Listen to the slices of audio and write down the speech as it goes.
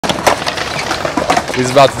He's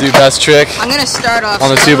about to do best trick. I'm gonna start off on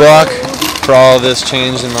the 2Block for all of this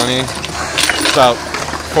change in money. It's about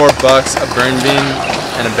 $4, a burn bean,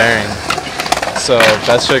 and a bearing. So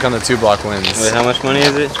best trick on the 2Block wins. Wait, how much money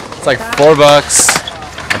is it? It's like $4,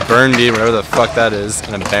 a burn bean, whatever the fuck that is,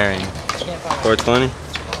 and a bearing. 420.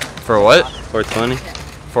 For what? 420.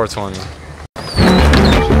 420.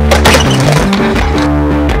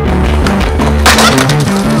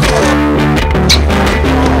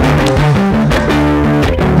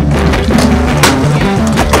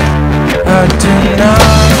 I do not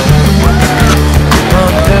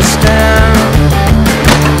understand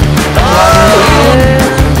why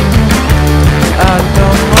I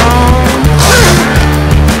don't know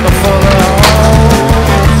before the hole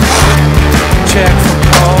check for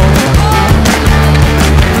cold.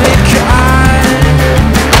 Blink your eyes,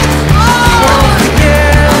 won't forget.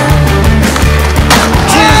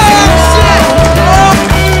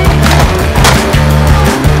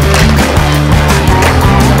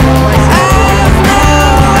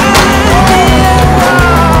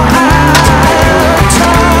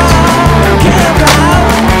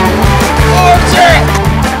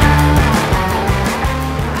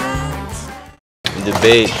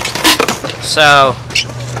 Debate. So,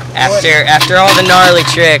 after all the gnarly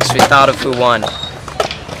tricks, we thought of who won.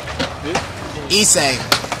 Issei.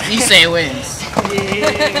 Issei wins.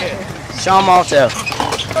 Sean Malto.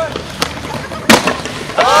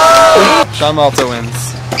 Sean Malto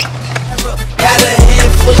wins. Got a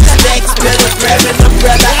handful of snakes, better grab an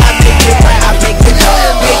umbrella. I make it right, I make it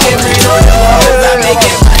up. Make it rain on them hoes, I make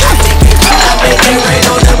it right, I make it right. I make it rain on them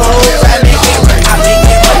hoes, I make it right, I make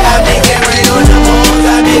it right. I make it rain on them hoes,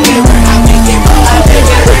 I make it right, I make it right. I make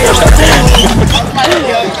it rain on them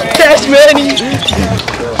hoes. Cash money!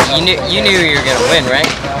 You knew you were gonna win, right?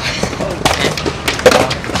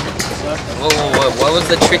 Whoa, what was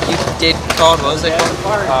the trick you did called? What was it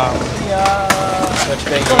called?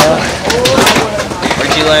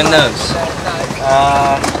 Where'd you learn those?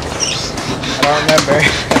 I don't remember.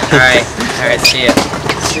 Alright, see ya.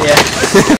 See ya.